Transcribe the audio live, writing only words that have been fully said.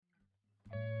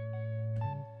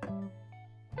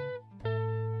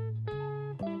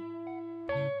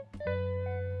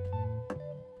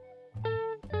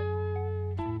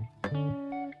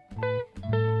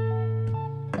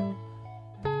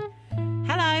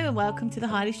and welcome to the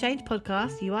Highly Strange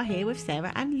podcast. You are here with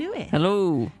Sarah and Lewis.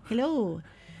 Hello. Hello.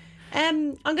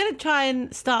 I'm going to try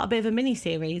and start a bit of a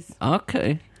mini-series.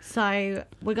 Okay. So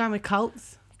we're going with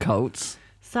cults. Cults.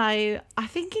 So I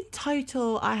think in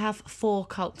total I have 4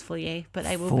 cults for you, but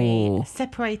they will 4. be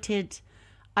separated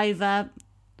over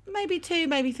maybe 2,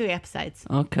 maybe 3 episodes.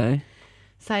 Okay.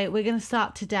 So we're going to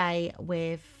start today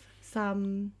with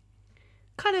some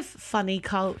kind of funny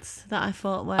cults that I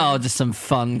thought were... Oh, just some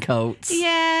fun cults.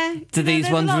 Yeah. Do these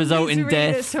ones result in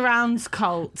death? That surrounds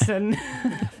cults, and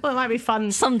well, it might be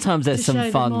fun. Sometimes there's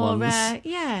some fun ones.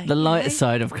 Yeah. The lighter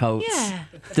side of cults. Yeah.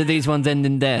 Do these ones end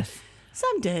in death?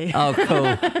 Some do. Oh,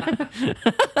 cool.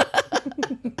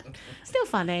 Still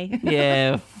funny.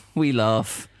 Yeah, we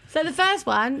laugh. So the first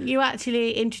one you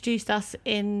actually introduced us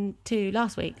into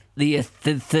last week. The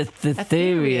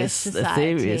Aetherius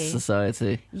Society.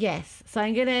 Society. Yes. So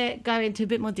I'm going to go into a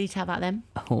bit more detail about them.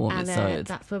 Oh, I'm and excited.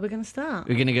 that's where we're going to start.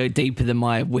 We're going to go deeper than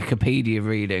my Wikipedia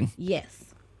reading.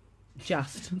 Yes.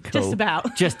 Just Cool.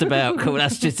 about. Just about. Cool.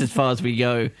 That's just as far as we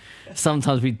go.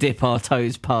 Sometimes we dip our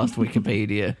toes past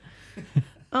Wikipedia.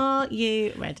 Are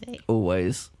you ready?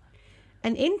 Always.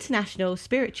 An international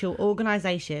spiritual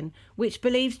organisation which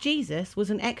believes Jesus was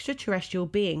an extraterrestrial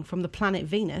being from the planet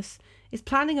Venus is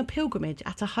planning a pilgrimage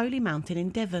at a holy mountain in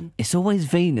Devon. It's always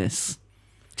Venus.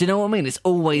 Do you know what I mean? It's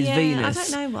always Venus. I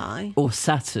don't know why. Or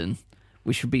Saturn,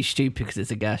 which would be stupid because it's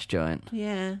a gas giant.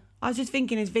 Yeah. I was just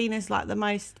thinking, is Venus like the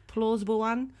most plausible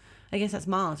one? I guess that's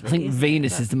Mars, I really, think isn't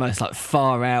Venus it? is the most like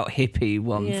far out hippie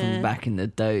one Yeah. from back in the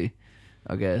day,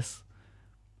 I guess.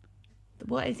 But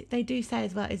what is it they do say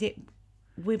as well? Is it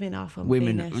women are from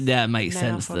Women, Venus? that makes men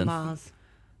sense are from then. Mars.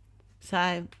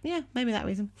 So, yeah, maybe that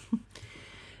reason.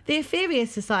 The Aetherius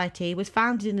Society was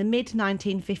founded in the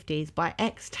mid-1950s by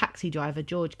ex-taxi driver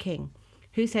George King,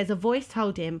 who says a voice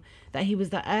told him that he was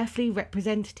the earthly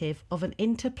representative of an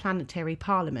interplanetary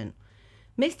parliament.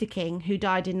 Mr. King, who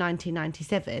died in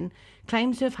 1997,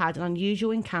 claims to have had an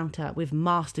unusual encounter with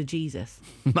Master Jesus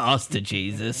Master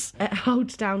Jesus. at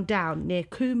Holdsdown Down near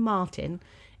Combe Martin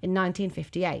in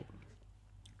 1958.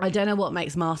 I don't know what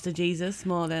makes Master Jesus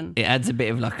more than... It adds a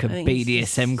bit of like a I think it's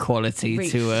BDSM just quality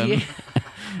reach, to, yeah.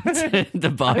 to the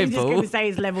I was just Bible. going to say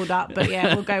he's levelled up, but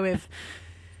yeah, we'll go with...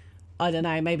 I don't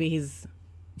know, maybe he's...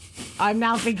 I'm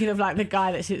now thinking of like the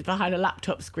guy that sits behind a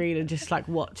laptop screen and just like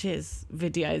watches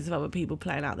videos of other people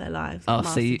playing out their lives. Oh,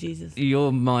 Master see, Jesus.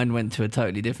 your mind went to a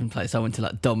totally different place. I went to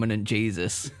like Dominant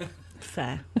Jesus.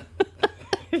 Fair.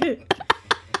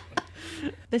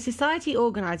 The Society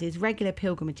organises regular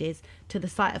pilgrimages to the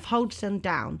site of Holdston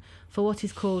Down for what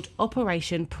is called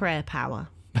Operation Prayer Power.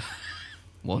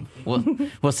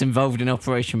 What's involved in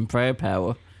Operation Prayer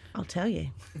Power? I'll tell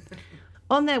you.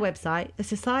 On their website, the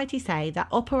Society say that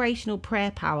Operational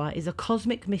Prayer Power is a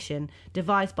cosmic mission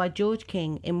devised by George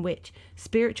King in which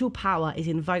spiritual power is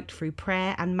invoked through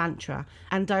prayer and mantra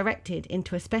and directed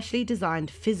into a specially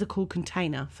designed physical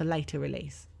container for later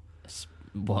release.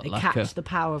 What, They like catch the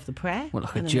power of the prayer what,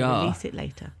 like a and then jar? they release it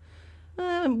later.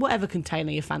 Whatever container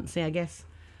you fancy, I guess.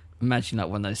 Imagine like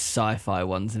one of those sci-fi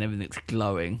ones and everything's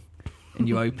glowing and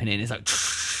you open it and it's like...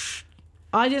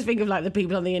 I just think of like the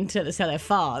people on the internet that sell their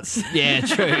farts. Yeah,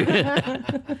 true.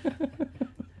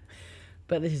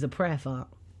 But this is a prayer fart.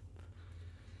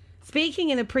 Speaking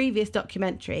in a previous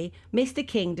documentary, Mr.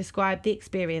 King described the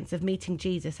experience of meeting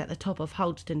Jesus at the top of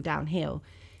Holdston Down Hill.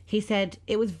 He said,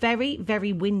 "It was very,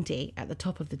 very windy at the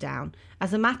top of the down.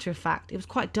 As a matter of fact, it was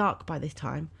quite dark by this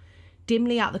time.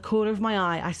 Dimly out the corner of my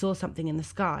eye, I saw something in the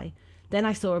sky. Then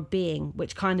I saw a being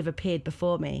which kind of appeared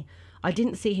before me. I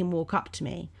didn't see him walk up to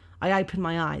me. I opened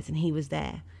my eyes and he was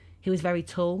there. He was very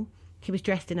tall. He was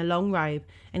dressed in a long robe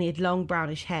and he had long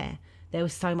brownish hair. There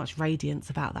was so much radiance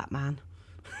about that man."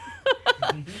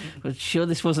 But sure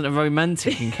this wasn't a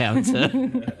romantic encounter.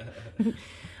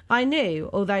 I knew,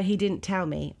 although he didn't tell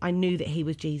me, I knew that he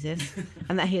was Jesus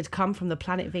and that he had come from the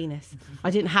planet Venus.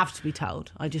 I didn't have to be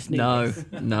told. I just knew this.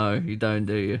 No, you don't,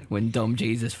 do you? When Dom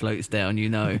Jesus floats down, you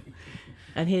know.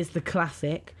 And here's the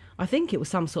classic. I think it was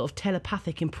some sort of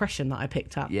telepathic impression that I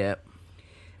picked up. Yep.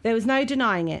 There was no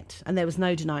denying it, and there was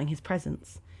no denying his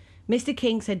presence. Mr.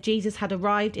 King said Jesus had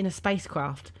arrived in a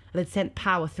spacecraft and had sent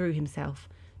power through himself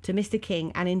to Mr.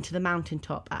 King and into the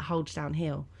mountaintop at Holdsdown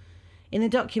Hill. In the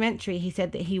documentary, he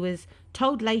said that he was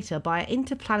told later by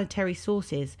interplanetary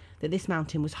sources that this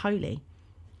mountain was holy.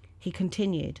 He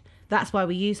continued, "That's why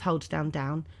we use Holdsdown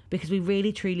Down, because we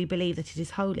really truly believe that it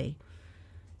is holy.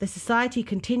 The society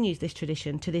continues this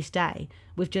tradition to this day,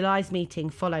 with July's meeting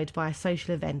followed by a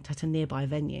social event at a nearby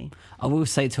venue. I will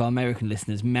say to our American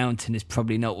listeners, mountain is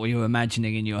probably not what you're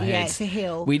imagining in your head. Yeah, it's a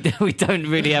hill. We don't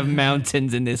really have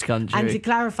mountains in this country. And to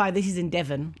clarify, this is in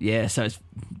Devon. Yeah, so it's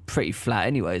pretty flat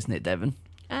anyway, isn't it, Devon?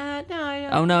 No.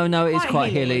 Oh, no, it is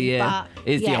quite hilly, yeah.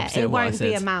 It's the opposite of what I It said.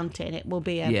 won't be a mountain, it will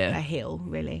be a hill,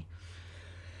 really.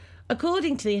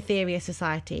 According to the Etheria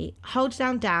Society,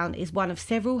 Holddown Down is one of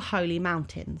several holy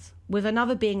mountains, with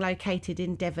another being located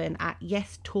in Devon at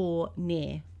Yes Tor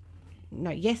near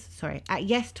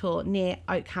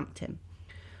Oakhampton.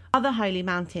 Other holy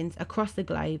mountains across the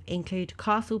globe include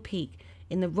Castle Peak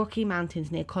in the Rocky Mountains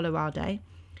near Colorado,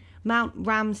 Mount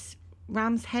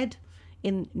Ramshead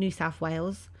in New South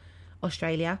Wales,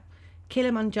 Australia,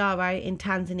 Kilimanjaro in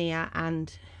Tanzania,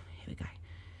 and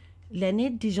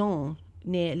Lenid Dijon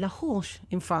near La Roche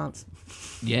in France.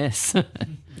 Yes.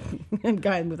 I'm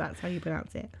going with that's how you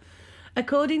pronounce it.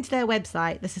 According to their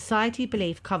website, the society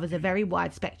belief covers a very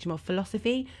wide spectrum of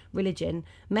philosophy, religion,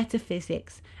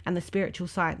 metaphysics, and the spiritual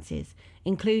sciences,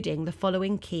 including the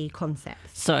following key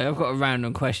concepts. So I've got a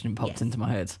random question popped into my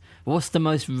head. What's the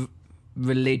most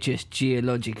religious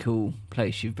geological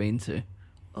place you've been to?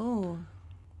 Oh,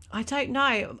 I don't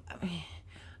know.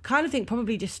 Kind of think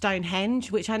probably just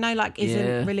Stonehenge, which I know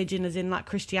isn't religion as in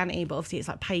Christianity, but obviously it's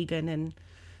pagan, and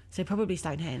so probably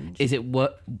Stonehenge. Is it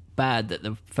bad that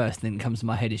the first thing that comes to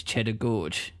my head is Cheddar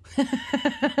Gorge?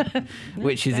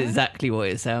 Which is exactly what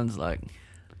it sounds like.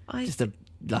 Just a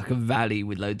valley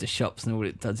with loads of shops, and all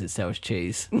it does is sells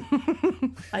cheese.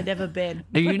 I've never been.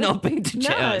 Have you not been to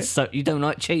Cheddar? No. So you don't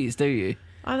like cheese, do you?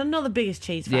 I'm not the biggest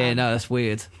cheese fan. Yeah, no, that's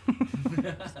weird.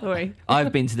 Sorry.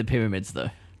 I've been to the pyramids,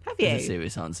 though. Have you? That's a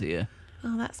serious answer, yeah.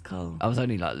 Oh, that's cool. I was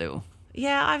only little.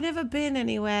 Yeah, I've never been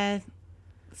anywhere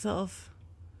sort of...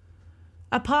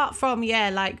 Apart from,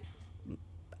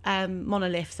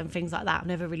 monoliths and things like that. I've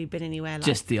never really been anywhere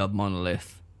just the odd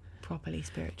monolith. Properly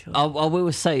spiritual. I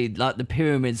will say, the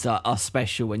pyramids are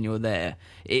special when you're there.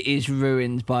 It is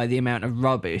ruined by the amount of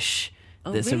rubbish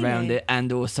that's around it,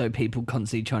 and also people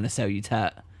constantly trying to sell you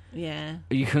tat. Yeah.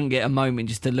 You couldn't get a moment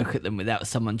just to look at them without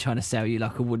someone trying to sell you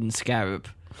a wooden scarab.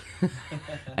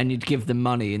 And you'd give them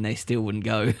money and they still wouldn't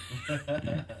go.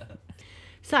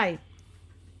 So,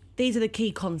 these are the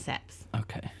key concepts.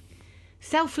 Okay.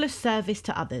 Selfless service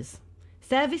to others.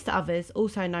 Service to others,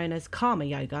 also known as karma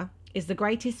yoga, is the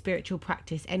greatest spiritual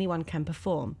practice anyone can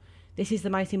perform. This is the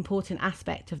most important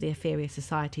aspect of the Etheria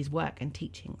Society's work and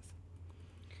teachings.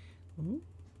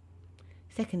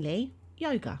 Secondly,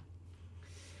 yoga.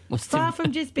 Far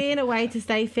from just being a way to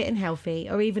stay fit and healthy,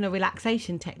 or even a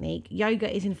relaxation technique, yoga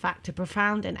is in fact a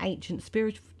profound and ancient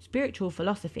spiritual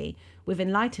philosophy with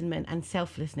enlightenment and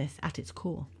selflessness at its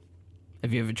core.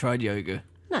 Have you ever tried yoga?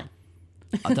 No.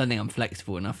 I don't think I'm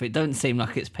flexible enough. It don't seem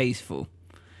like it's peaceful.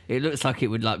 It looks like it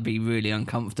would be really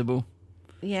uncomfortable.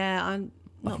 Yeah, I'm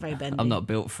not very bendy. I'm not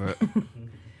built for it.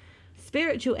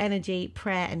 Spiritual energy,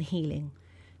 prayer and healing.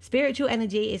 Spiritual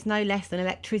energy is no less than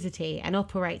electricity and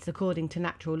operates according to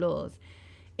natural laws.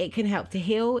 It can help to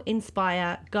heal,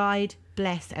 inspire, guide,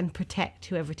 bless and protect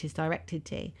whoever it is directed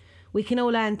to. We can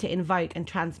all learn to invoke and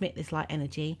transmit this light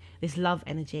energy, this love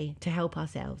energy, to help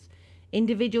ourselves,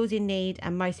 individuals in need,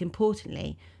 and most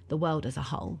importantly, the world as a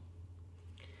whole.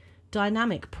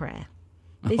 Dynamic prayer.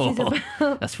 This is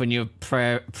about... That's when you're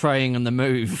praying on the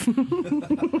move.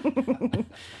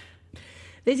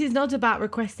 This is not about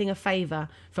requesting a favour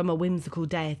from a whimsical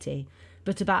deity,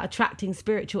 but about attracting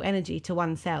spiritual energy to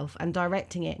oneself and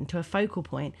directing it into a focal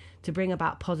point to bring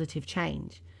about positive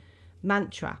change.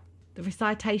 Mantra. The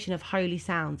recitation of holy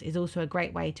sounds is also a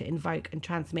great way to invoke and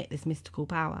transmit this mystical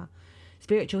power.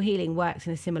 Spiritual healing works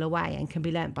in a similar way and can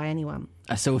be learnt by anyone.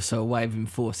 That's also a way of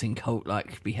enforcing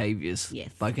cult-like behaviours. Yes,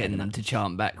 by getting them to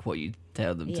chant back what you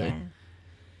tell them to.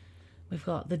 We've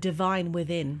got the divine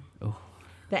within. Oh.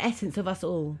 The essence of us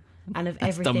all and of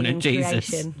That's everything Dominant in Jesus.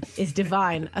 creation is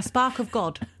divine, a spark of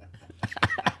God.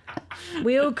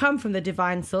 We all come from the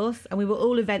divine source and we will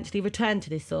all eventually return to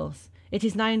this source. It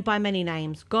is known by many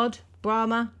names, God,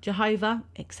 Brahma, Jehovah,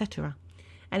 etc.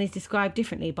 and is described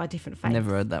differently by different faiths.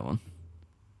 Never heard that one.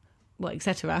 What,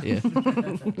 etc.? Yeah.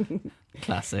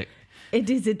 Classic. It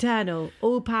is eternal,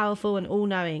 all-powerful and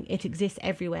all-knowing. It exists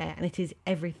everywhere and it is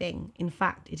everything. In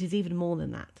fact, it is even more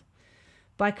than that.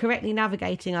 By correctly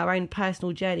navigating our own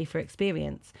personal journey for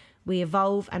experience, we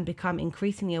evolve and become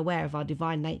increasingly aware of our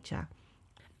divine nature.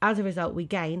 As a result, we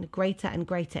gain greater and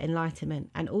greater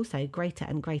enlightenment and also greater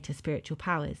and greater spiritual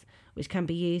powers, which can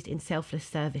be used in selfless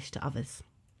service to others.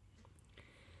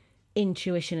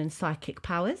 Intuition and psychic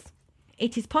powers.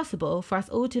 It is possible for us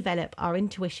all to develop our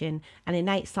intuition and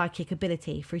innate psychic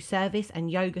ability through service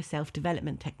and yoga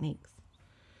self-development techniques.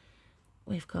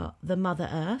 We've got the Mother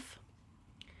Earth.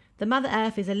 The Mother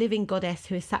Earth is a living goddess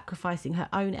who is sacrificing her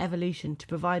own evolution to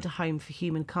provide a home for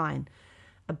humankind,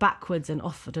 a backwards and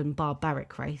often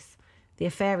barbaric race. The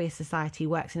Aetherius Society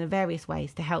works in various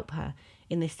ways to help her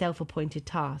in this self-appointed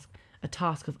task, a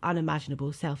task of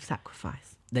unimaginable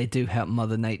self-sacrifice. They do help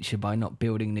Mother Nature by not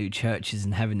building new churches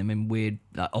and having them in weird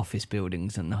office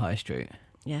buildings on the high street.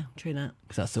 Yeah, true that.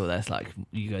 Because I saw that's like,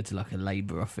 you go to like a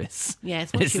Labour office. Yeah,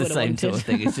 it's what it's you the would have same wanted. sort of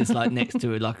thing. It's just like next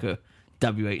to like a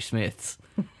WH Smith's.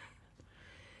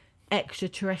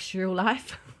 Extraterrestrial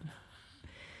life.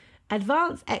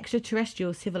 Advanced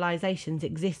extraterrestrial civilizations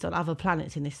exist on other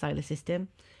planets in this solar system.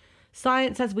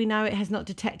 Science as we know it has not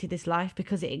detected this life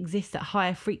because it exists at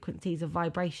higher frequencies of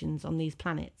vibrations on these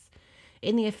planets.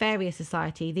 In the Aetherius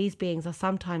Society, these beings are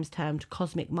sometimes termed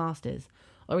cosmic masters,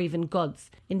 or even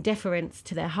gods, in deference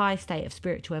to their high state of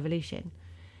spiritual evolution.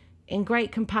 In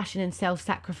great compassion and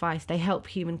self-sacrifice, they help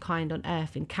humankind on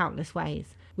Earth in countless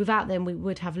ways. Without them, we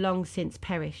would have long since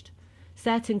perished.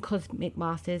 Certain cosmic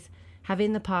masters have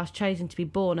in the past chosen to be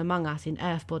born among us in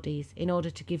earth bodies in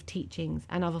order to give teachings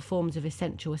and other forms of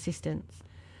essential assistance.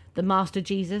 The Master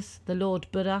Jesus, the Lord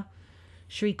Buddha,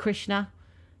 Sri Krishna,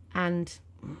 and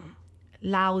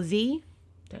Lao Tzu,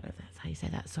 don't know if that's how you say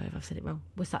that, sorry if I've said it wrong,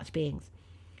 were such beings.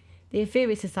 The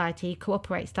Aetherius Society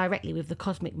cooperates directly with the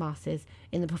Cosmic Masters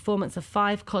in the performance of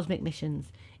 5 cosmic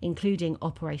missions, including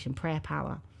Operation Prayer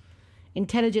Power.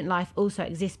 Intelligent life also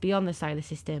exists beyond the solar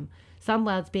system, some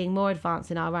worlds being more advanced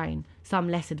than our own, some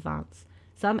less advanced,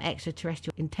 some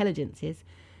extraterrestrial intelligences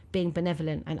being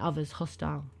benevolent and others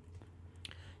hostile.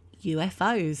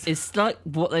 UFOs. It's like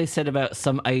what they said about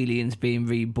some aliens being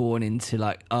reborn into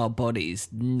like our bodies,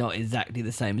 not exactly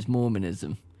the same as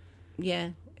Mormonism. Yeah.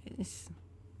 It's...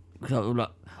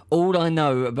 All I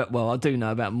know about, well, I do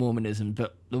know about Mormonism,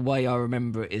 but the way I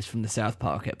remember it is from the South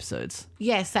Park episodes.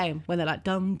 Yeah, same. When they're like,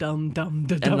 dum, dum, dum,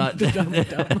 da, And, dum, like, da, dum,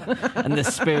 dum. and the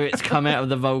spirits come out of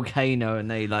the volcano and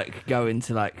they like go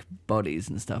into like bodies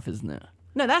and stuff, isn't it?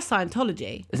 No, that's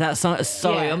Scientology. Is that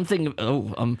sorry? Yeah. I'm thinking.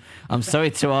 Oh, I'm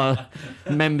sorry to our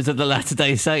members of the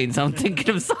Latter-day Saints. I'm thinking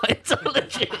of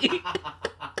Scientology.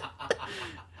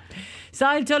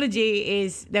 Scientology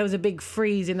is, there was a big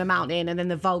freeze in the mountain and then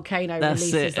the volcano That's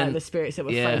releases it, like and- the spirits that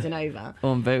were yeah. frozen over.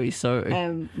 Oh, I'm very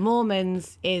sorry.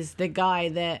 Mormons is the guy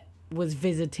that was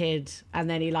visited and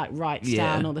then he like writes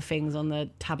Yeah. down all the things on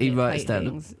the tablet He writes plate down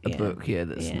things. a book,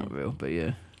 that's Yeah. not real, but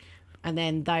yeah. And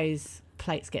then those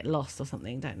plates get lost or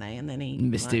something, don't they? And then he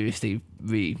Mysteriously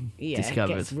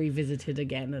rediscovered. gets revisited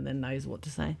again and then knows what to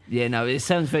say. Yeah, no, it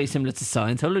sounds very similar to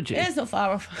Scientology. It's not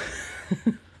far off.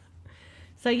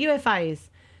 So UFOs,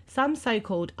 some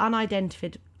so-called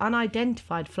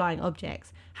unidentified flying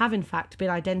objects have in fact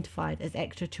been identified as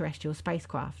extraterrestrial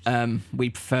spacecraft. We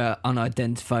prefer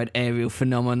unidentified aerial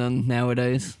phenomenon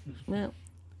nowadays. Well,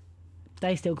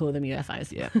 they still call them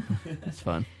UFOs. Yeah, that's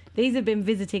fine. These have been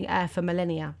visiting Earth for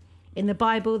millennia. In the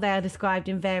Bible, they are described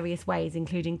in various ways,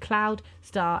 including cloud,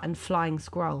 star, and flying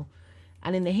scroll.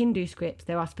 And in the Hindu scripts,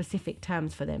 there are specific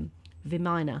terms for them.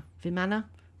 Vimana. Vimana.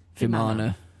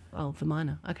 Oh,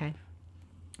 Vimana. Okay.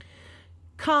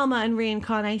 Karma and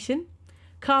reincarnation.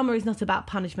 Karma is not about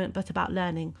punishment, but about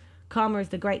learning. Karma is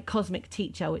the great cosmic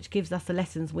teacher which gives us the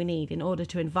lessons we need in order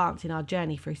to advance in our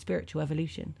journey through spiritual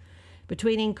evolution.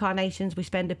 Between incarnations, we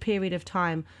spend a period of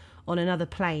time on another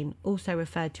plane, also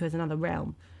referred to as another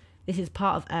realm. This is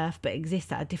part of Earth, but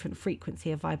exists at a different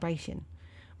frequency of vibration.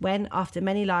 When, after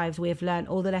many lives, we have learned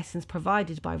all the lessons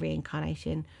provided by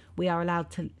reincarnation, we are allowed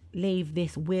to leave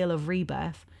this wheel of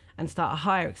rebirth and start a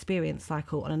higher experience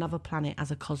cycle on another planet as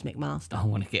a cosmic master. I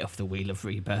want to get off the wheel of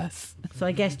rebirth. So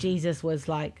I guess Jesus was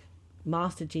like,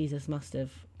 Master Jesus must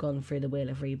have gone through the wheel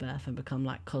of rebirth and become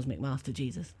like Cosmic Master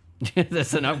Jesus.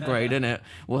 That's an upgrade, isn't it?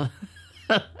 Well,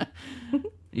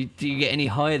 do you get any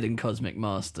higher than Cosmic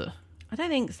Master? I don't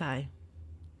think so.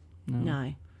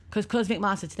 No. Because Cosmic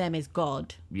Master to them is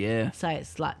God. Yeah. So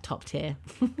it's like top tier.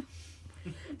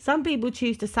 Some people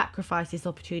choose to sacrifice this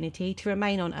opportunity to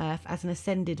remain on Earth as an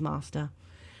ascended master.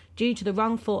 Due to the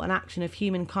wrong thought and action of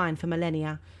humankind for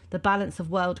millennia, the balance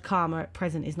of world karma at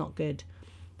present is not good.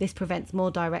 This prevents more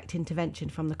direct intervention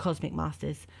from the cosmic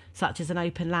masters, such as an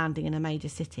open landing in a major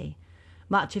city.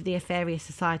 Much of the Aetherius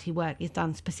Society work is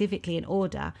done specifically in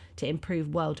order to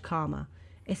improve world karma.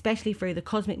 Especially through the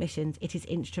cosmic missions, it is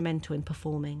instrumental in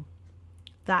performing.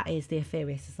 That is the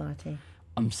Aetherius Society.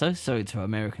 I'm so sorry to our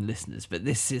American listeners, but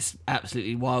this is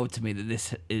absolutely wild to me that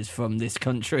this is from this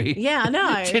country. Yeah, I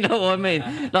know. Do you know what I mean?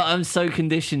 Like, I'm so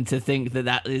conditioned to think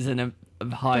that is an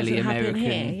a highly Doesn't happen American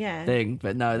here, yeah. thing,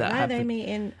 but no, that No, happens. they meet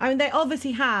in. I mean, they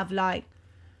obviously have like.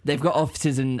 They've got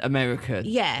offices in America.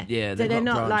 Yeah. Yeah, So they've they're got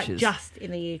not branches. like just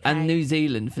in the UK. And New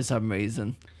Zealand for some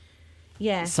reason.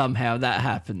 Yeah. Somehow that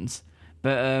happens.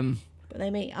 But But they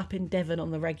meet up in Devon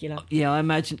on the regular. yeah,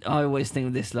 I always think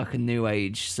of this like a new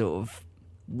age sort of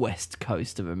west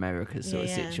coast of America sort of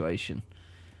Yeah. situation.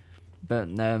 But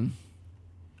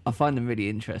I find them really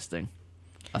interesting.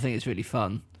 I think it's really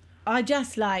fun. I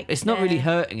just like. It's not really their-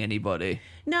 hurting anybody.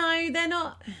 No, they're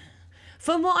not.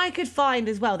 From what I could find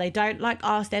as well, they don't like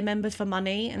ask their members for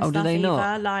money and Oh, do stuff they either.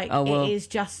 not? Like Oh, well. it is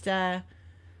just it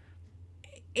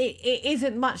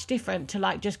isn't much different to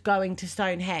like just going to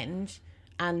Stonehenge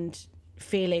and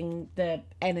feeling the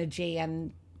energy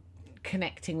and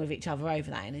connecting with each other over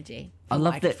that energy. I from what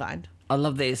love I could that. find. I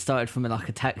love that it started from like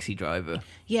a taxi driver.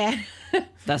 Yeah.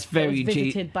 That's It very was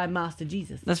visited by Master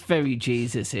Jesus. That's very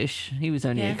Jesus-ish. He was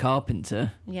only Yeah. a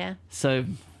carpenter. Yeah. So,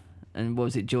 and what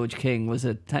was it? George King was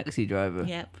a taxi driver.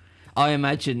 Yep. I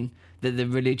imagine that the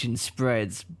religion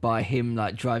spreads by him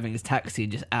like driving his taxi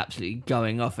and just absolutely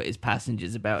going off at his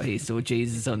passengers about he saw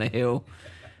Jesus on a hill,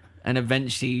 and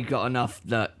eventually you got enough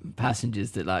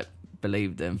passengers that like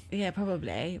believed him. Yeah,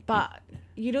 probably. But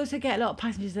you'd also get a lot of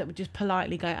passengers that would just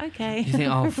politely go, okay. You think,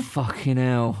 oh fucking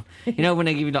hell! You know when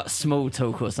they give you like small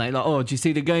talk or something, like, oh, did you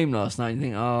see the game last night? You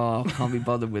think, oh, I can't be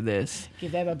bothered with this.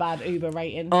 Give them a bad Uber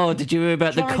rating. Oh, did you hear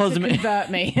about the Trying cosmic? to convert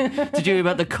me. Did you hear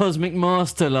about the Cosmic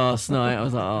Master last night? I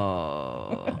was like,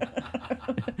 oh.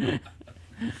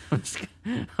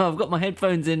 I've got my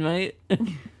headphones in, mate.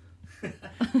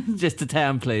 Just to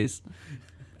town, please.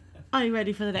 Are you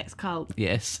ready for the next cult?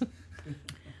 Yes.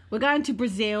 We're going to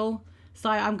Brazil, so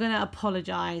I'm going to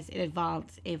apologise in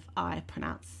advance if I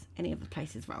pronounce any of the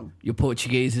places wrong. Your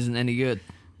Portuguese isn't any good.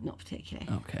 Not particularly.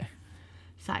 Okay.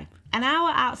 So, an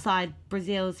hour outside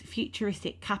Brazil's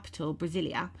futuristic capital,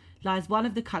 Brasilia, lies one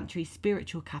of the country's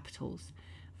spiritual capitals,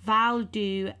 Val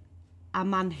do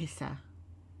Amanhissa.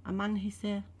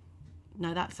 Amanhissa?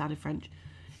 No, that sounded French.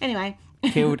 Anyway.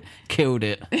 Killed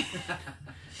it.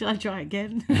 Shall I try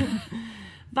again?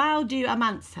 Val do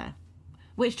Amanhissa,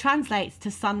 which translates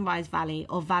to Sunrise Valley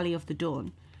or Valley of the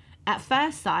Dawn. At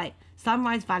first sight,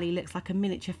 Sunrise Valley looks like a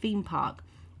miniature theme park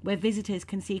where visitors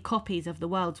can see copies of the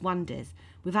world's wonders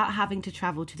without having to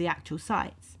travel to the actual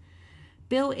sites.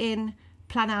 Built in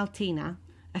Planaltina,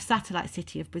 a satellite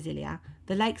city of Brasilia,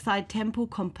 the lakeside temple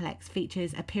complex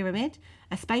features a pyramid,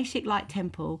 a spaceship-like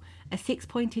temple, a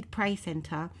six-pointed prayer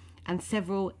centre, and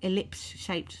several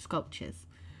ellipse-shaped sculptures.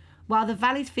 While the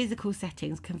valley's physical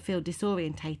settings can feel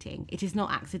disorientating, it is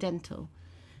not accidental.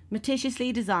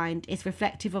 Meticulously designed, it's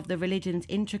reflective of the religion's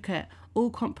intricate,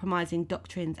 all-compromising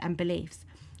doctrines and beliefs,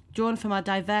 drawn from a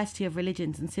diversity of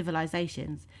religions and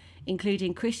civilizations,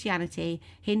 including Christianity,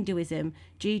 Hinduism,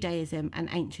 Judaism, and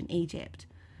ancient Egypt.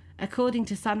 According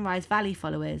to Sunrise Valley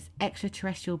followers,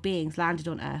 extraterrestrial beings landed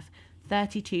on Earth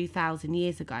 32,000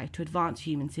 years ago to advance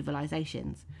human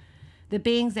civilizations. The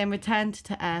beings then returned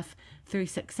to Earth through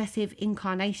successive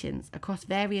incarnations across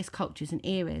various cultures and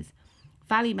eras.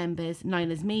 Valley members,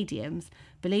 known as mediums,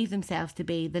 believe themselves to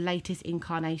be the latest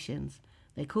incarnations.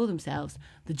 They call themselves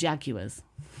the Jaguars.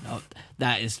 Oh,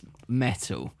 that is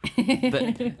metal.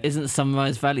 But isn't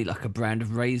Sunrise Valley like a brand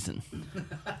of raisin?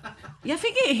 Yeah, I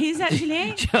think it is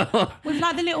actually. With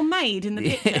like the little maid in the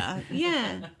picture.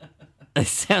 Yeah. It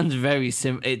sounds very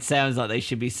it sounds like they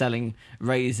should be selling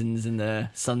raisins in the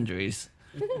sundries.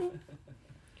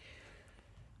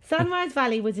 Sunrise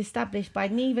Valley was established by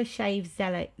Neva Shave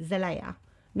Zelaya,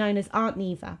 known as Aunt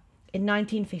Neva, in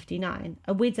 1959.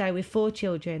 A widow with 4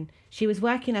 children, she was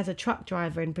working as a truck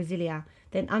driver in Brasilia,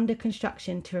 then under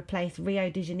construction to replace Rio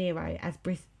de Janeiro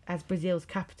as Brazil's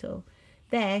capital.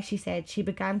 There, she said, she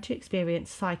began to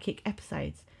experience psychic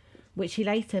episodes, which she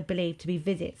later believed to be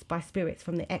visits by spirits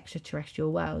from the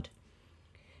extraterrestrial world.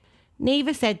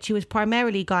 Neva said she was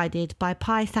primarily guided by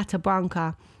Pai Sata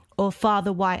Branca, or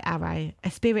Father White Arrow,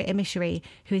 a spirit emissary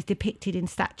who is depicted in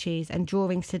statues and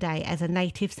drawings today as a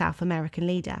native South American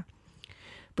leader.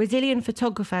 Brazilian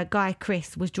photographer Guy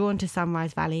Chris was drawn to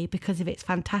Sunrise Valley because of its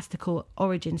fantastical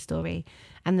origin story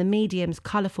and the medium's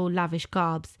colourful, lavish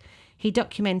garbs. He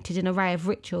documented an array of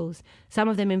rituals, some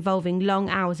of them involving long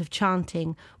hours of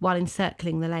chanting while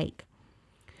encircling the lake.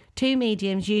 2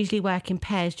 mediums usually work in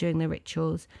pairs during the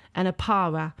rituals, and a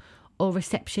para, or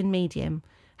reception medium,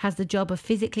 has the job of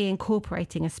physically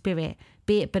incorporating a spirit,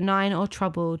 be it benign or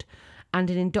troubled, and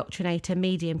an indoctrinator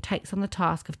medium takes on the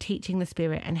task of teaching the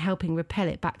spirit and helping repel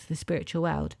it back to the spiritual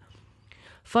world.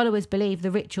 Followers believe the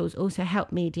rituals also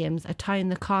help mediums atone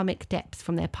the karmic debts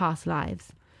from their past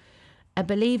lives. A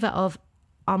believer of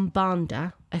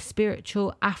Umbanda, a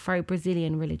spiritual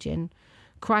Afro-Brazilian religion,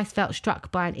 Christ felt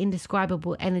struck by an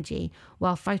indescribable energy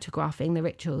while photographing the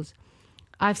rituals.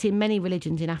 I've seen many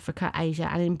religions in Africa, Asia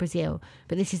and in Brazil,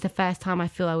 but this is the first time I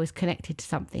feel I was connected to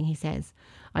something, he says.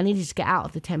 I needed to get out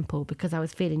of the temple because I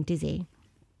was feeling dizzy.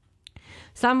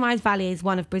 Sunrise Valley is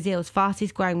one of Brazil's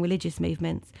fastest growing religious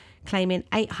movements, claiming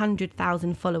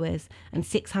 800,000 followers and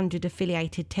 600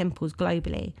 affiliated temples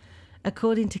globally.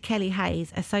 According to Kelly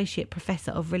Hayes, Associate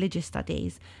Professor of Religious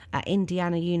Studies at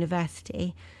Indiana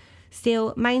University,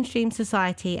 still, mainstream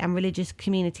society and religious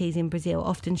communities in Brazil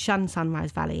often shun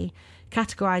Sunrise Valley,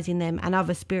 categorising them and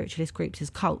other spiritualist groups as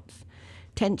cults.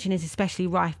 Tension is especially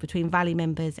rife between Valley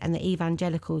members and the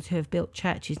evangelicals who have built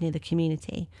churches near the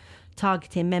community,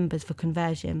 targeting members for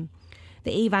conversion.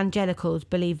 The evangelicals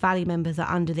believe Valley members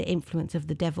are under the influence of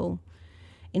the devil.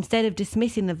 Instead of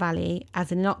dismissing the Valley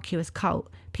as an innocuous cult,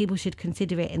 people should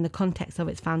consider it in the context of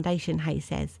its foundation, Hayes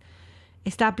says.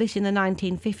 Established in the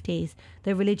 1950s,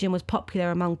 the religion was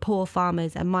popular among poor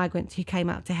farmers and migrants who came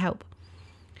out to help.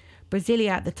 Brasilia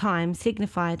at the time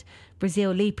signified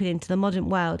Brazil leaping into the modern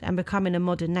world and becoming a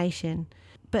modern nation.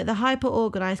 But the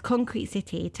hyper-organised concrete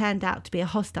city turned out to be a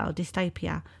hostile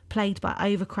dystopia, plagued by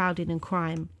overcrowding and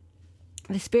crime.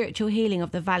 The spiritual healing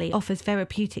of the valley offers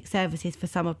therapeutic services for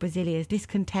some of Brasilia's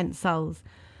discontent souls.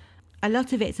 A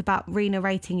lot of it's about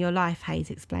re-narrating your life, Hayes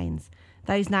explains.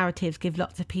 Those narratives give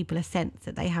lots of people a sense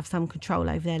that they have some control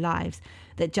over their lives,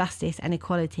 that justice and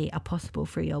equality are possible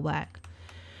through your work.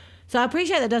 So I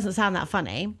appreciate that doesn't sound that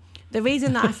funny. The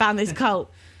reason that I found this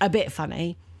cult a bit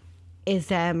funny is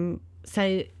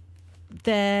so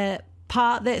the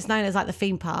part that's known as like the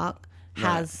theme park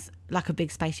has like a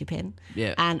big spaceship in,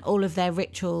 and all of their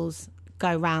rituals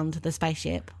go round the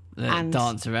spaceship and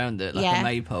dance around it like a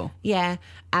maypole. Yeah,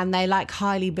 and they like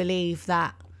highly believe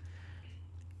that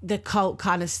the cult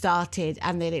kind of started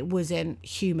and that it wasn't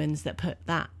humans that put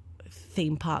that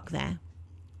theme park there,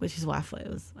 which is why I thought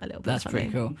it was a little bit That's funny.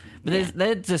 pretty cool. But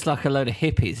they're just like a load of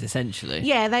hippies, essentially.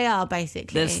 Yeah, they are,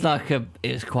 basically. There's like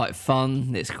it's quite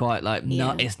fun. It's quite like,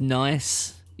 it's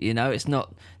nice. You know, it's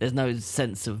not, there's no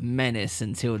sense of menace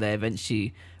until they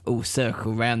eventually all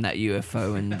circle around that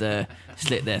UFO and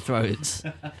slit their throats.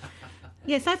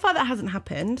 Yeah, so far that hasn't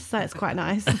happened, so it's quite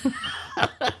nice.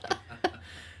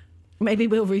 Maybe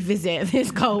we'll revisit this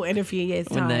cult in a few years'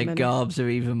 time. When their garbs are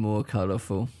even more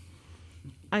colourful.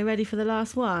 Are you ready for the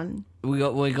last one? We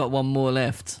got one more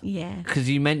left. Yeah. Because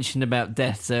you mentioned about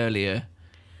deaths earlier,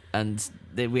 and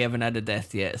we haven't had a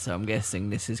death yet, so I'm guessing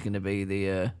this is going to be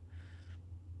the...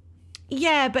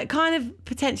 Yeah, but kind of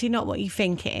potentially not what you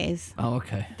think it is. Oh,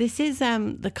 okay. This is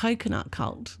the coconut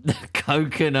cult. The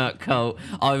coconut cult.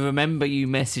 I remember you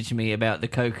messaged me about the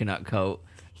coconut cult,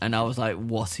 and I was like,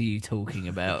 what are you talking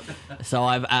about? So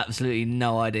I've absolutely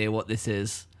no idea what this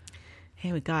is.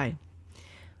 Here we go.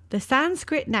 The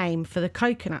Sanskrit name for the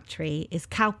coconut tree is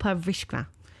Kalpa Vrikša,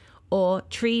 or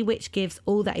tree which gives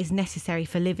all that is necessary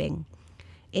for living.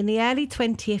 In the early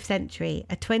 20th century,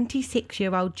 a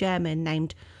 26-year-old German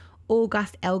named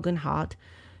August Elgenhard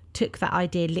took that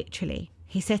idea literally.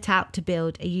 He set out to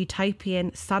build a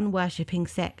utopian sun-worshipping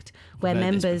sect where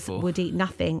members would eat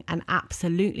nothing and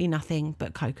absolutely nothing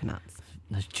but coconuts.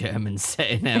 Those Germans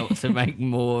setting out to make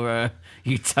more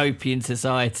utopian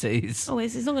societies. Oh,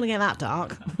 it's not going to get that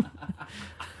dark.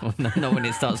 Well, no, not when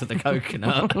it starts with the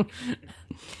coconut.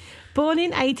 Born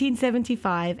in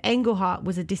 1875, Engelhardt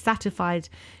was a dissatisfied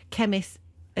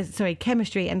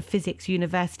chemistry and physics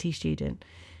university student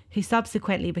who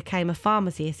subsequently became a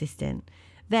pharmacy assistant.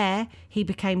 There, he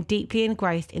became deeply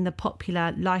engrossed in the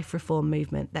popular life reform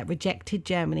movement that rejected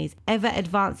Germany's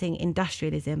ever-advancing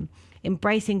industrialism,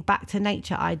 embracing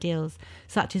back-to-nature ideals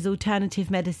such as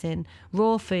alternative medicine,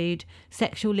 raw food,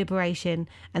 sexual liberation,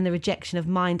 and the rejection of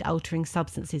mind-altering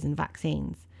substances and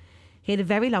vaccines. He had a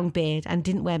very long beard and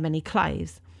didn't wear many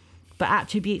clothes, but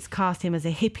attributes cast him as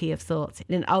a hippie of sorts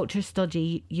in an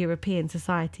ultra-stodgy European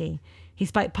society. He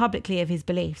spoke publicly of his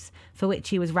beliefs, for which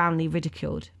he was roundly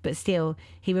ridiculed, but still,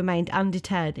 he remained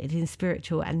undeterred in his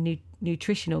spiritual and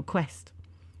nutritional quest.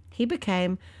 He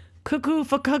became cuckoo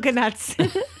for coconuts.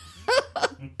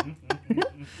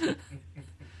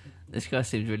 This guy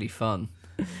seems really fun.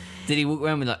 Did he walk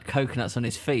around with like coconuts on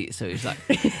his feet so he was like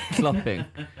clopping?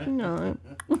 No.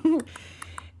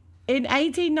 In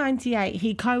 1898,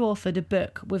 he co-authored a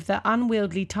book with the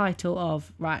unwieldy title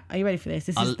of... Right, are you ready for this?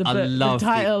 This is the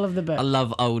title of the book. I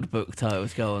love old book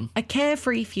titles. Go on. A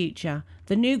Carefree Future,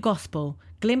 The New Gospel,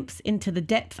 Glimpse into the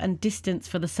Depth and Distance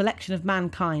for the Selection of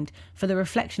Mankind, for the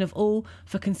Reflection of All,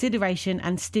 for Consideration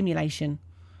and Stimulation.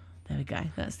 There we go.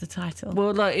 That's the title.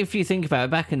 Well, like, if you think about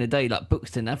it, back in the day, like,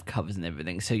 books didn't have covers and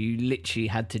everything, so you literally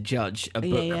had to judge a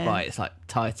book by its, like,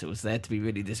 titles. They had to be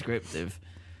really descriptive.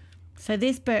 So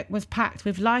this book was packed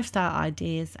with lifestyle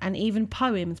ideas and even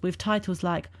poems with titles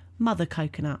like Mother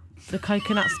Coconut, The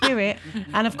Coconut Spirit,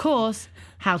 and, of course,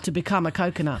 How to Become a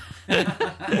Coconut.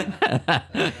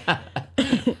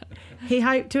 He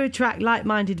hoped to attract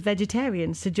like-minded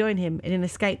vegetarians to join him in an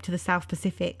escape to the South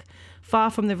Pacific,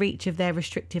 far from the reach of their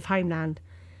restrictive homeland.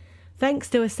 Thanks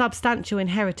to a substantial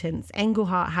inheritance,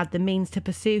 Engelhardt had the means to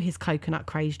pursue his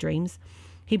coconut-crazed dreams.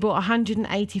 He bought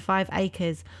 185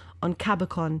 acres on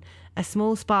Cabocon, a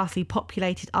small, sparsely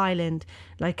populated island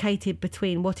located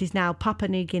between what is now Papua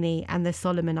New Guinea and the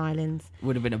Solomon Islands.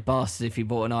 Would have been a bastard if you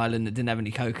bought an island that didn't have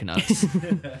any coconuts.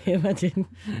 Imagine.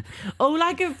 All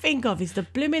I can think of is the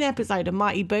blooming episode of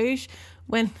Mighty Boosh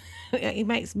when he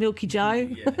makes Milky Joe.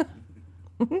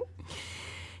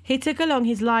 He took along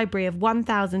his library of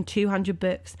 1,200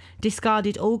 books,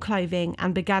 discarded all clothing,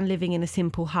 and began living in a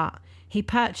simple hut. He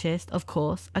purchased, of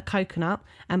course, a coconut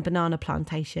and banana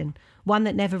plantation, one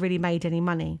that never really made any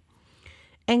money.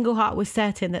 Engelhardt was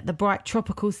certain that the bright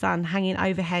tropical sun hanging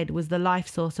overhead was the life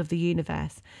source of the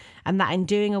universe, and that in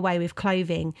doing away with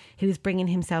clothing, he was bringing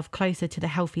himself closer to the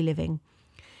healthy living.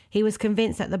 He was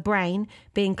convinced that the brain,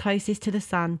 being closest to the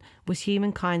sun, was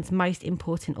humankind's most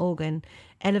important organ,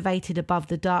 elevated above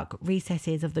the dark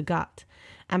recesses of the gut.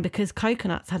 And because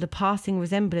coconuts had a passing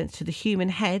resemblance to the human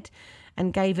head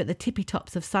and grew at the tippy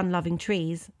tops of sun-loving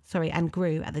trees,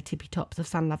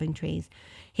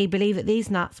 he believed that these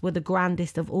nuts were the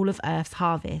grandest of all of Earth's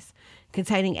harvests,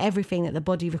 containing everything that the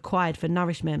body required for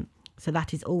nourishment. So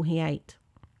that is all he ate.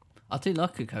 I do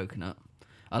like a coconut.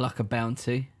 I like a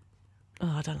Bounty.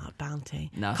 Oh, I don't like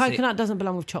Bounty. No, coconut doesn't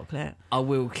belong with chocolate. I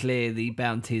will clear the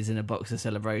Bounties in a box of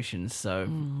Celebrations, so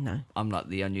no. I'm like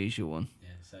the unusual one. Yeah,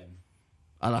 same.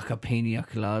 I like a pina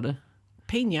colada.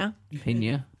 Pina?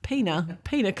 Pina. Pina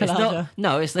It's colada.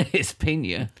 it's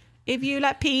pina. If you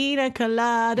like pina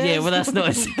coladas. Yeah, well, that's not...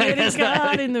 It's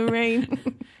God in the rain.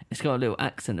 It's got a little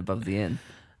accent above the end.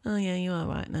 Oh, yeah, you are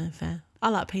right. No, fair. I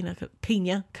like pina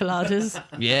coladas.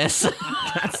 Yes.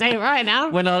 I'd say it right now.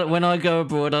 When I go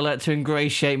abroad, I like to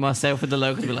ingratiate myself with the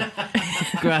locals. Be like,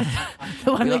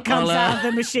 the one that comes out of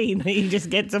the machine that you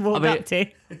just get to walk up to.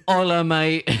 Hola,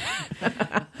 mate.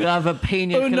 We'll have a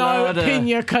pina colada. No,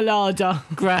 pina colada.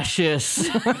 Gracious.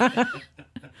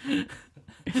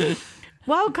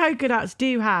 While coconuts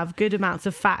do have good amounts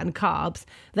of fat and carbs,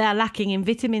 they are lacking in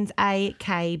vitamins A,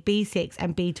 K, B6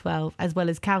 and B12, as well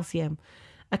as calcium.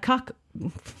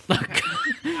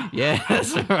 Yeah,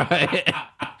 that's right.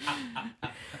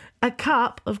 A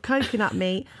cup of coconut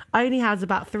meat only has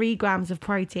about 3 grams of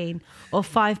protein, or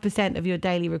 5% of your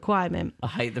daily requirement. I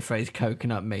hate the phrase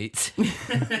coconut meat. Do you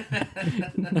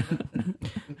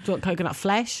want coconut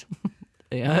flesh?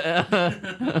 Yeah,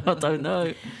 I don't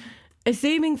know.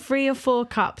 Assuming 3 or 4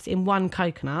 cups in one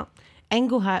coconut,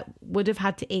 Engelhardt would have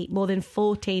had to eat more than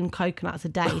 14 coconuts a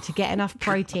day to get enough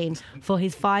protein for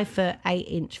his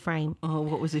 5'8" frame. Oh,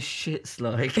 what was his shits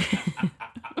like?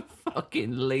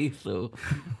 Fucking lethal.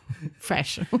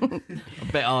 Fresh. A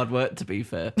bit hard work, to be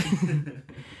fair.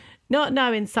 Not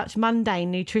knowing such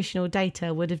mundane nutritional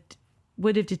data would have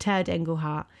deterred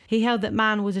Engelhardt. He held that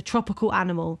man was a tropical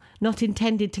animal, not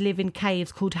intended to live in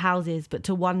caves called houses, but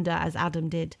to wander as Adam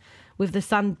did, with the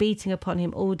sun beating upon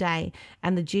him all day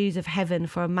and the dews of heaven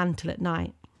for a mantle at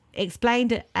night.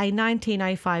 Explained a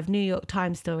 1905 New York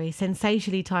Times story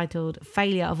sensationally titled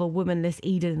Failure of a Womanless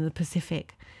Eden in the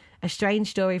Pacific, a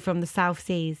strange story from the South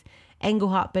Seas,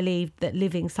 Engelhardt believed that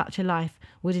living such a life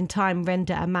would in time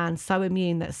render a man so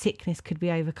immune that sickness could be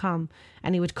overcome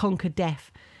and he would conquer death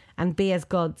and be as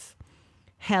gods.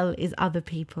 Hell is other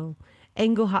people.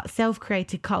 Engelhardt's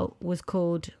self-created cult was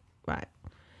called...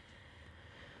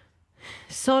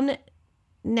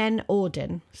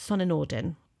 Sonnenorden,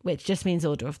 which just means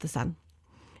Order of the Sun.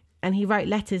 And he wrote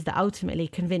letters that ultimately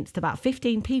convinced about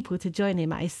 15 people to join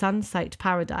him at his sun-soaked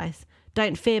paradise.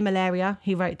 Don't fear malaria,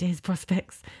 he wrote to his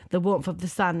prospects. The warmth of the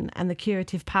sun and the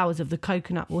curative powers of the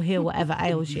coconut will heal whatever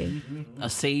ails you. I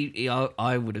see.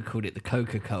 I would have called it the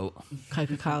Coca Cult.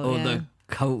 Coca Cola, or the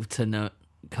Coltonut.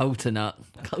 Coltonut.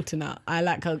 I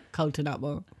like Coltonut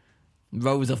more.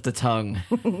 Rolls off the tongue.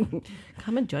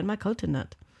 Come and join my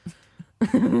Coltonut.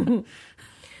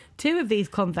 2 of these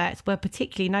converts were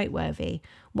particularly noteworthy.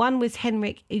 One was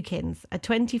Henrik Ukins, a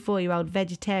 24-year-old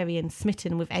vegetarian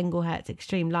smitten with Engelhardt's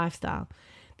extreme lifestyle.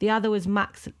 The other was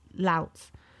Max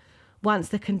Lautz, once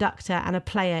the conductor and a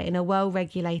player in a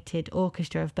well-regulated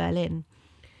orchestra of Berlin.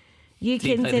 Ukins do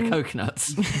you play the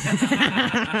coconuts?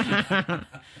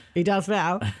 He does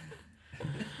now.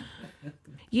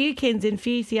 Eukins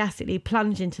enthusiastically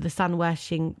plunged into the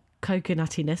sun-worshipping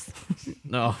coconutiness,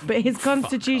 No. but his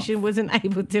constitution wasn't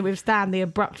able to withstand the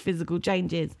abrupt physical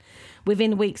changes.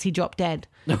 Within weeks, he dropped dead.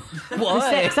 Why? The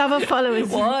six other followers...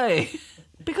 Why?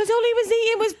 Because all he was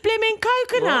eating was blimmin'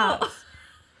 coconuts.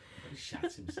 He shat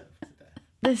himself to death.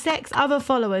 The six other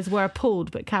followers were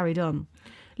appalled but carried on.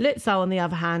 Lutzow, on the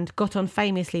other hand, got on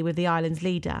famously with the island's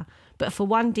leader, but for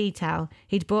one detail,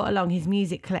 he'd brought along his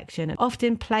music collection and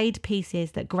often played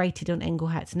pieces that grated on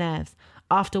Engelhart's nerves.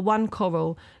 After one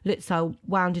quarrel, Lutzow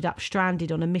wound up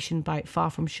stranded on a mission boat far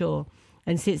from shore,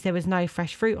 and since there was no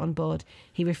fresh fruit on board,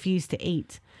 he refused to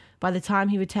eat. By the time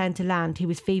he returned to land, he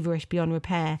was feverish beyond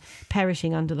repair,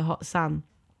 perishing under the hot sun.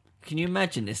 Can you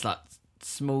imagine this like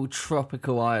small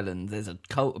tropical island? There's a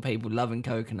cult of people loving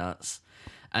coconuts,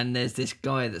 and there's this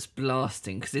guy that's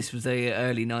blasting, because this was the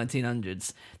early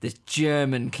 1900s, this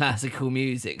German classical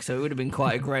music, so it would have been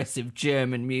quite aggressive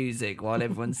German music while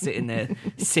everyone's sitting there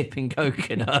sipping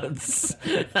coconuts.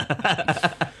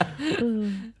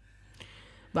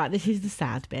 Right, this is the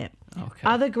sad bit. Okay.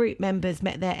 Other group members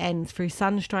met their ends through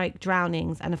sunstroke,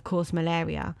 drownings, and of course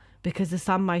malaria, because the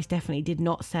sun most definitely did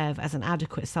not serve as an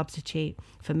adequate substitute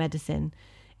for medicine.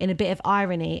 In a bit of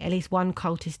irony, at least one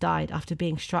cultist died after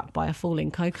being struck by a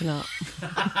falling coconut.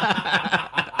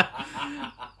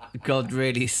 God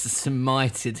really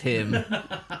smited him.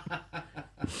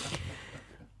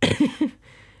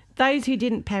 Those who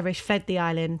didn't perish fled the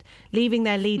island, leaving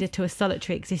their leader to a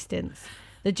solitary existence.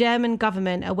 The German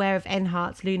government, aware of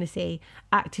Engelhart's lunacy,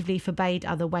 actively forbade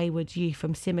other wayward youth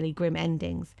from similarly grim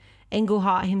endings.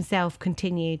 Engelhart himself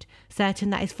continued, certain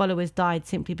that his followers died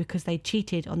simply because they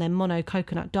cheated on their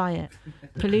mono-coconut diet,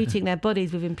 polluting their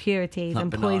bodies with impurities Like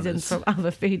and bananas. poisons from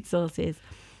other food sources.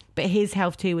 But his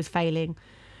health too was failing.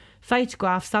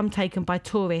 Photographs, some taken by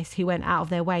tourists who went out of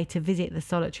their way to visit the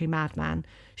solitary madman,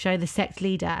 show the sect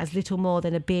leader as little more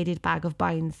than a bearded bag of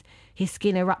bones, his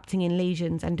skin erupting in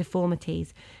lesions and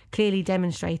deformities, clearly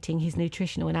demonstrating his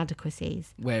nutritional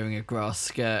inadequacies. Wearing a grass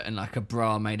skirt and like a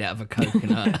bra made out of a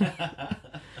coconut.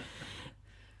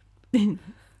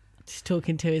 Just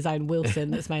talking to his own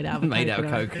Wilson that's made out of made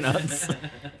coconut. out of coconuts.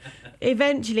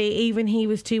 Eventually, even he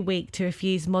was too weak to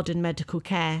refuse modern medical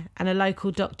care, and a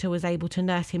local doctor was able to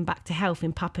nurse him back to health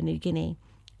in Papua New Guinea.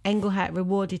 Engelhart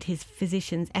rewarded his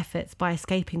physician's efforts by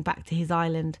escaping back to his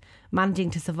island,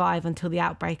 managing to survive until the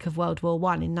outbreak of World War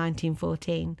I in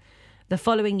 1914. The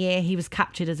following year, he was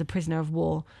captured as a prisoner of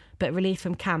war, but released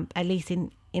from camp, at least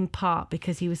in part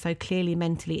because he was so clearly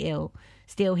mentally ill.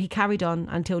 Still, he carried on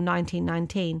until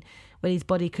 1919, when his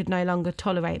body could no longer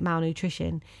tolerate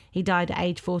malnutrition. He died at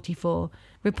age 44,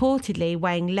 reportedly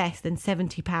weighing less than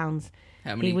 70 pounds.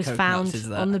 How many He was coconuts found is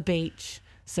that? on the beach,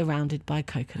 surrounded by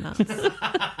coconuts.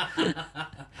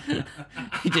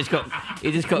 He just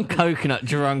got coconut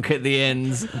drunk at the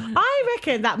ends. I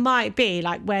reckon that might be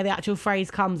like where the actual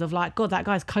phrase comes of like, God, that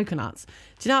guy's coconuts.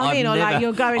 Do you know what I mean? Or like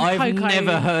you're going I've cocoa.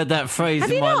 never heard that phrase Have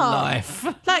in you my not? life.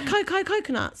 Like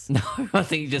coconuts. No, I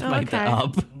think you just made that okay.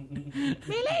 up.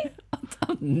 Really?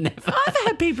 I've never. I've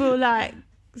heard people like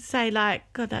say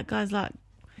like, God, that guy's like,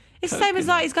 it's the same as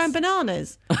like he's going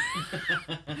bananas.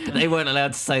 They weren't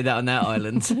allowed to say that on that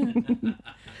island.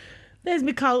 There's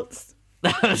my Colts.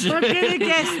 That was I'm gonna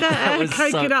guess that was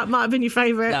so- coconut might have been your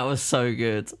favourite. That was so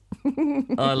good.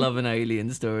 I love an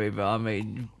alien story, but I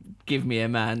mean, give me a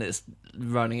man that's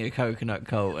running a coconut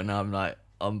cult and I'm like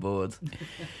on board.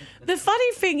 The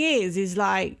funny thing is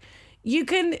like you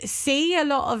can see a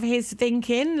lot of his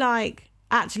thinking, like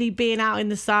actually being out in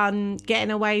the sun, getting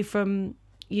away from,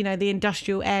 you know, the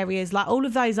industrial areas. Like all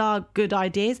of those are good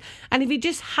ideas. And if he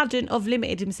just hadn't have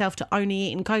limited himself to only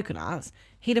eating coconuts,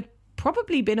 he'd have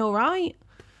probably been all right.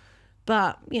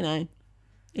 But, you know,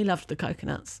 he loved the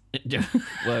coconuts.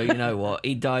 Well, you know what?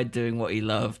 He died doing what he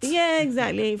loved. Yeah,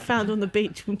 exactly. Found on the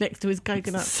beach next to his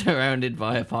coconuts. Surrounded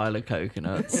by a pile of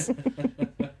coconuts.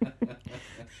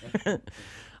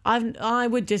 I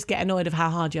would just get annoyed of how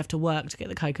hard you have to work to get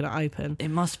the coconut open. It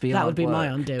must be That hard would be my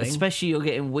work. undoing. Especially you're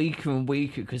getting weaker and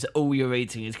weaker because all you're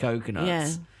eating is coconuts. Yeah.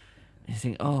 You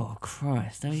think, oh,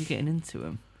 Christ, how are you getting into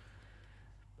them?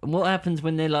 And what happens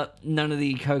when they're like, none of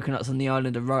the coconuts on the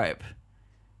island are ripe?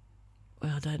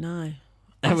 Well, I don't know.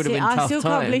 That would have been I tough still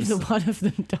times. can't believe that one of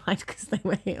them died because they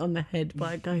were hit on the head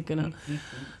by a coconut.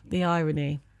 The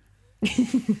irony.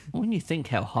 When you think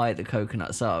how high the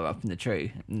coconuts are up in the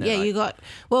tree. and they're Yeah, like- you got...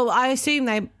 Well, I assume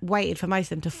they waited for most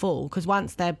of them to fall because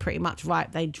once they're pretty much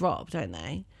ripe, they drop, don't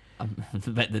they? I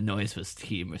bet the noise was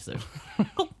humorous though.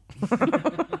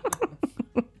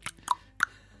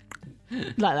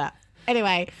 Like that.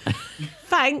 Anyway,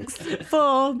 Thanks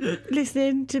for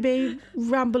listening to me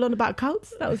ramble on about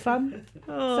cults. That was fun.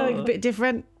 Something a bit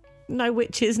different. No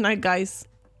witches, no ghosts.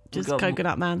 Just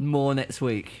Coconut Man. More next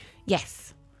week.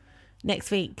 Yes.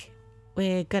 Next week,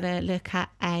 we're going to look at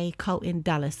a cult in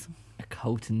Dallas. A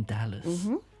cult in Dallas.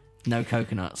 Mm-hmm. No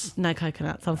coconuts. No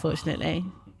coconuts, unfortunately.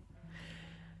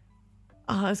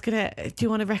 I was going to... Do you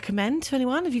want to recommend to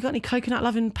anyone? Have you got any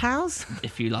coconut-loving pals?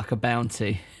 If you like a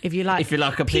bounty. If you like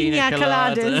a pina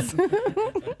colada.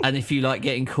 coladas. And if you like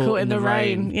getting caught in the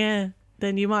rain. Yeah,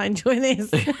 then you might enjoy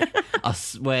this. I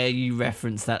swear you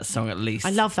reference that song at least.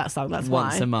 I love that song, that's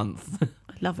once why. a month.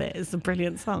 I love it. It's a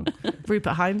brilliant song.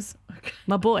 Rupert Holmes,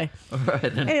 my boy. All right,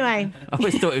 then. Anyway. I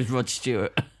always thought it was Rod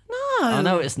Stewart. No. I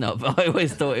know it's not, but I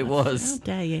always thought it How was.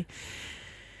 dare you.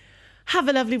 Have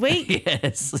a lovely week.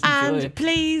 Yes. And enjoy.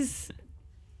 please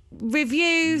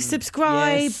review,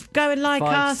 subscribe, Yes. go and like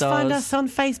 5 us, find stars. us on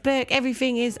Facebook.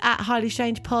 Everything is at Highly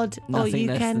Strange Pod. Nothing or you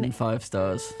less can than 5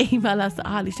 stars. email us at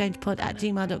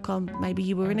highlystrangepod@gmail.com. Maybe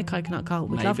you were in a coconut cult.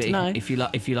 We'd love to Maybe. know. If you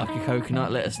like a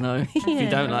coconut, let us know. If you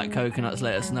don't like coconuts,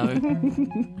 let us know.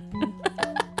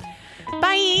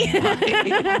 Bye.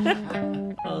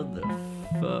 Oh, the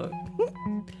fuck.